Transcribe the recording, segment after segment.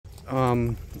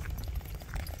Oh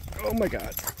my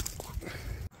god.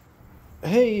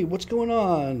 Hey, what's going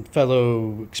on,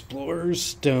 fellow explorers,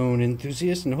 stone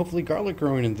enthusiasts, and hopefully garlic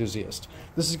growing enthusiasts?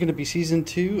 This is going to be season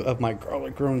 2 of my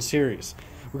garlic growing series.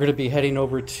 We're going to be heading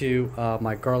over to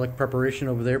my garlic preparation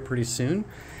over there pretty soon,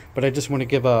 but I just want to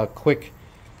give a quick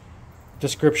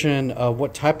description of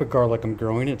what type of garlic I'm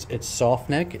growing. It's soft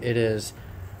neck. It is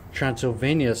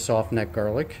Transylvanian Soft Neck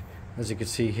garlic. As you can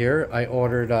see here, I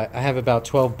ordered, I have about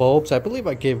 12 bulbs. I believe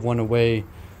I gave one away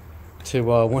to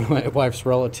one of my wife's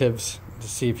relatives to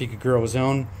see if he could grow his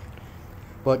own.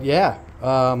 But yeah,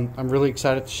 I'm really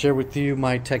excited to share with you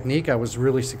my technique. I was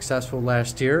really successful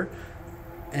last year.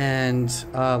 And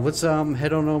let's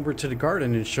head on over to the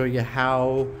garden and show you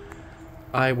how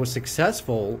I was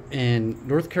successful in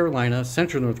North Carolina,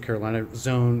 Central North Carolina,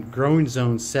 growing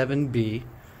zone 7B.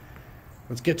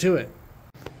 Let's get to it.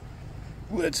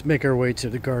 Let's make our way to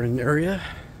the garden area.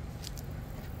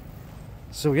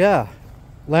 So yeah,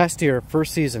 last year,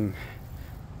 first season,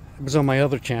 it was on my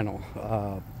other channel,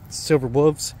 Silver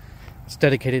Wolves. It's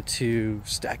dedicated to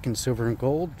stacking silver and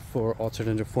gold for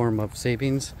alternative form of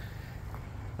savings.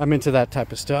 I'm into that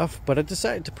type of stuff, but I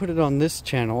decided to put it on this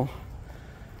channel.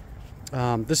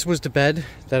 This was the bed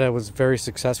that I was very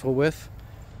successful with.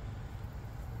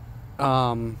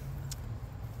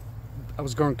 I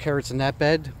was growing carrots in that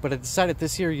bed, but I decided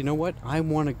this year, you know what? I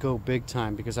want to go big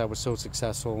time because I was so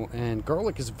successful, and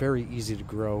garlic is very easy to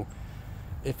grow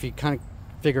if you kind of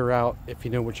figure out, if you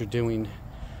know what you're doing.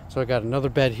 So I got another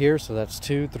bed here, so that's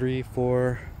 2, 3,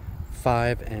 4,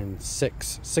 5, and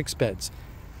 6 beds.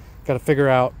 Got to figure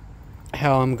out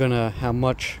how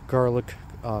much garlic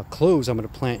cloves I'm gonna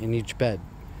plant in each bed.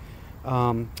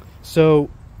 So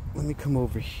let me come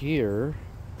over here.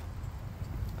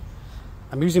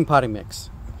 I'm using potting mix.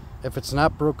 If it's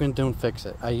not broken, don't fix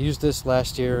it. I used this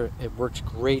last year. It worked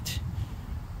great.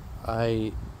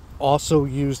 I also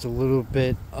used a little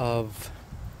bit of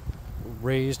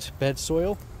raised bed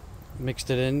soil, mixed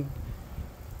it in.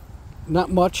 Not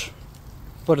much,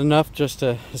 but enough just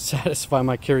to satisfy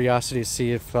my curiosity to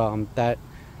see if that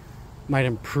might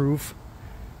improve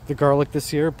the garlic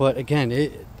this year. But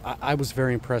again, I was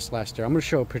very impressed last year. I'm going to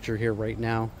show a picture here right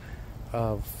now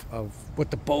of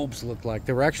what the bulbs looked like.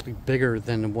 They were actually bigger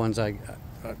than the ones I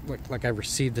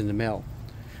received in the mail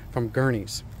from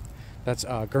Gurney's. That's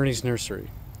Gurney's Nursery.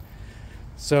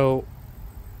 So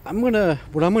what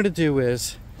I'm gonna do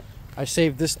is, I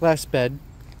saved this last bed.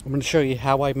 I'm gonna show you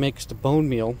how I mix the bone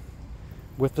meal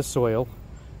with the soil.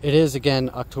 It is, again,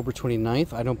 October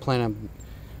 29th. I don't plan on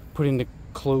putting the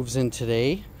cloves in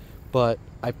today, but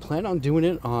I plan on doing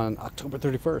it on October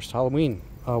 31st, Halloween.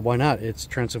 Why not? It's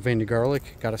Transylvania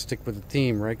garlic. Gotta stick with the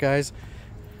theme, right guys?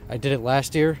 I did it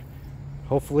last year.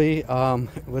 Hopefully,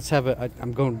 let's have it.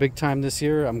 I'm going big time this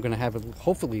year. I'm gonna have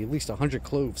hopefully at least 100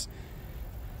 cloves,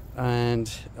 and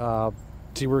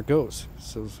see where it goes.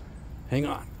 So hang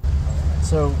on.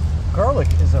 So garlic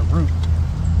is a root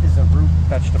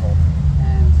vegetable,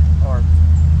 or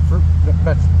root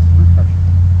vegetable.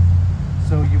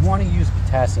 So you want to use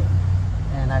potassium,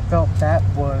 and I felt that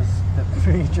was the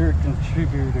major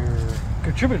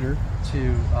contributor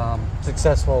to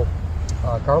successful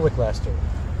garlic last year.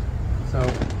 So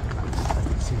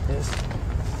let's see this.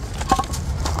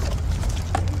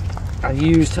 I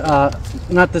used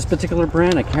not this particular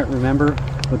brand, I can't remember,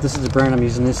 but this is the brand I'm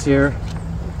using this year.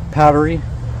 Powdery.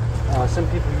 Some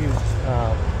people use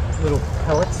little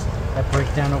pellets that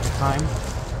break down over time.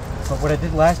 But what I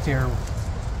did last year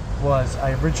was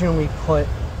I originally put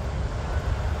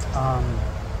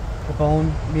the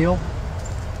bone meal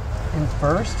in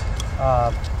first,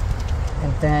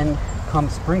 and then come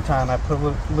springtime I put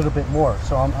a little bit more.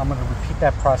 So I'm going to repeat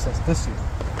that process this year.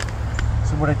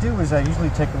 So what I do is I usually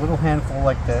take a little handful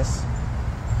like this,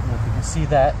 and if you can see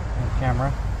that in the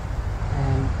camera,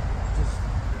 and just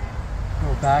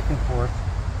go back and forth.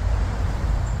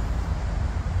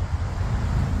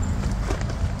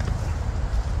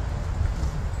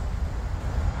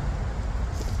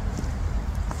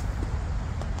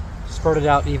 Spread it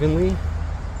out evenly.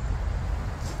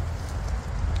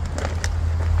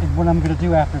 And what I'm going to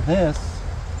do after this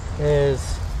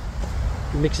is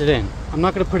mix it in. I'm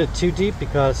not going to put it too deep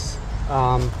because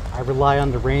I rely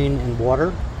on the rain and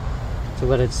water to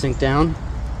let it sink down.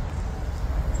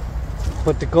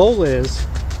 But the goal is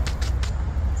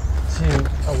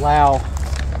to allow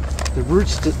the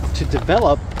roots to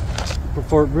develop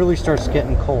before it really starts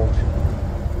getting cold.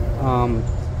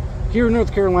 Here in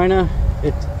North Carolina,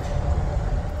 it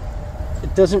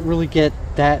doesn't really get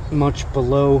that much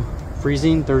below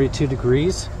freezing, 32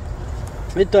 degrees.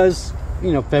 It does,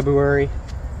 you know, February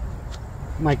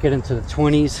might get into the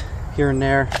 20s here and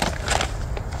there.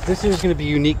 This year is going to be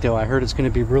unique, though. I heard it's going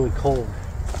to be really cold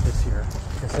this year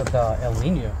because of the El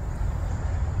Nino.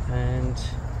 And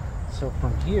so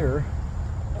from here,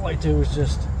 all I do is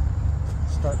just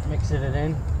start mixing it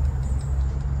in.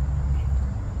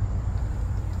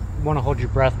 You want to hold your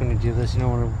breath when you do this. You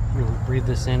don't want to really breathe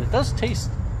this in. It does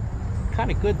taste kind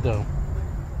of good, though.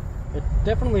 It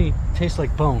definitely tastes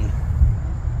like bone.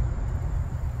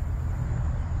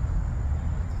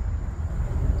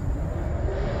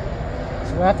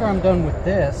 So after I'm done with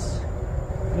this,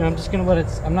 I'm just gonna let it.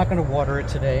 I'm not gonna water it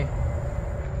today.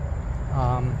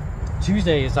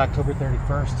 Tuesday is October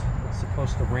 31st. It's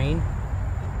supposed to rain,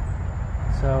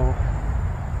 so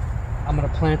I'm gonna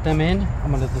plant them in.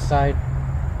 I'm gonna decide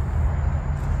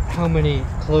how many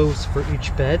cloves for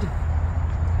each bed.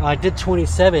 I did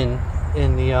 27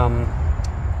 in the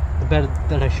bed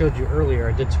that I showed you earlier.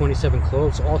 I did 27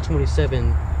 cloves. All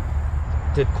 27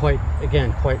 did quite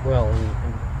well,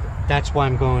 and that's why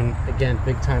I'm going again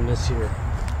big time this year.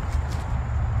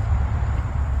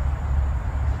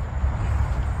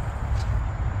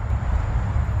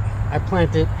 I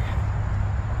planted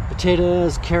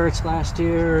potatoes, carrots last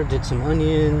year, did some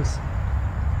onions.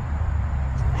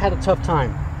 Had a tough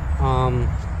time.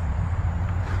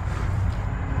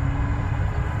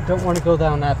 Don't want to go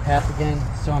down that path again,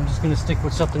 so I'm just going to stick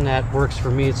with something that works for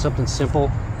me. It's something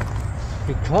simple,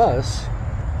 because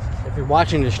if you're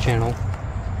watching this channel,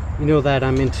 you know that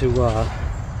I'm into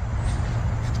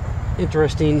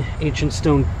interesting ancient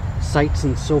stone sites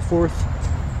and so forth.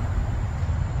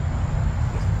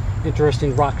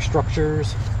 Interesting rock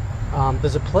structures.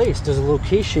 There's a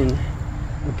location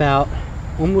about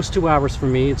almost 2 hours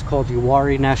from me. It's called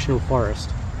Uwharrie National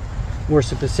Forest. More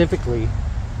specifically,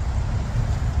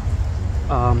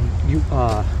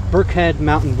 Burkhead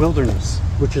Mountain Wilderness,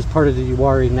 which is part of the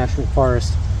Uwharrie National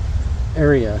Forest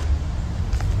area.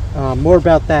 More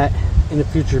about that in a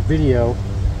future video.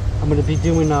 I'm going to be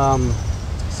doing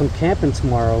some camping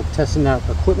tomorrow, testing out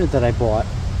equipment that I bought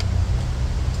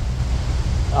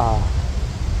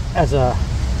as a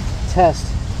test.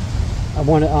 I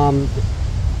want to.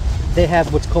 They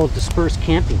have what's called dispersed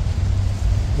camping,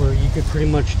 where you could pretty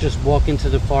much just walk into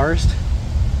the forest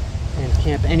and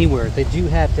camp anywhere. They do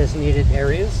have designated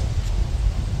areas,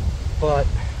 but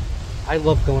I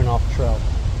love going off trail.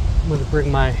 I'm going to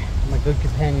bring my good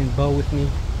companion Bo with me.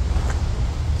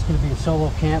 It's going to be a solo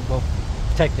camp, well,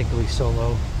 technically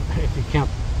solo, if you count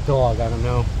the dog, I don't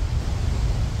know.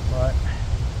 But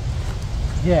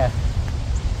yeah,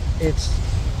 it's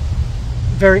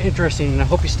very interesting, and I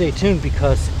hope you stay tuned,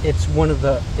 because it's one of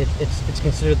the it's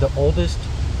considered the oldest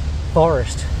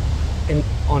forest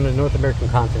on the North American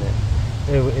continent.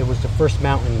 It was the first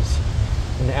mountains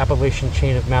in the Appalachian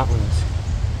chain of mountains,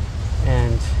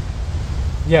 and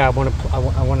yeah, I want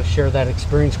to share that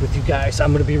experience with you guys.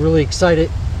 I'm going to be really excited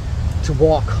to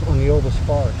walk on the oldest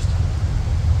forest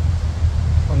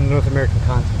on the North American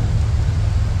continent.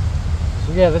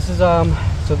 So yeah, this is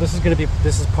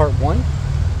part one.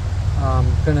 I'm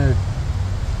gonna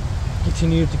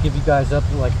continue to give you guys up,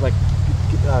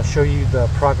 show you the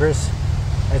progress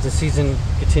as the season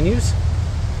continues,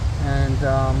 and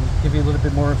give you a little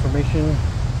bit more information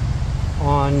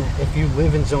on, if you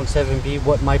live in Zone 7B,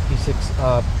 what might be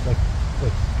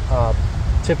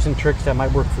tips and tricks that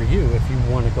might work for you if you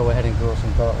want to go ahead and grow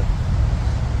some garlic.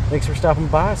 Thanks for stopping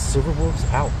by. Silver Wolves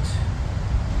out.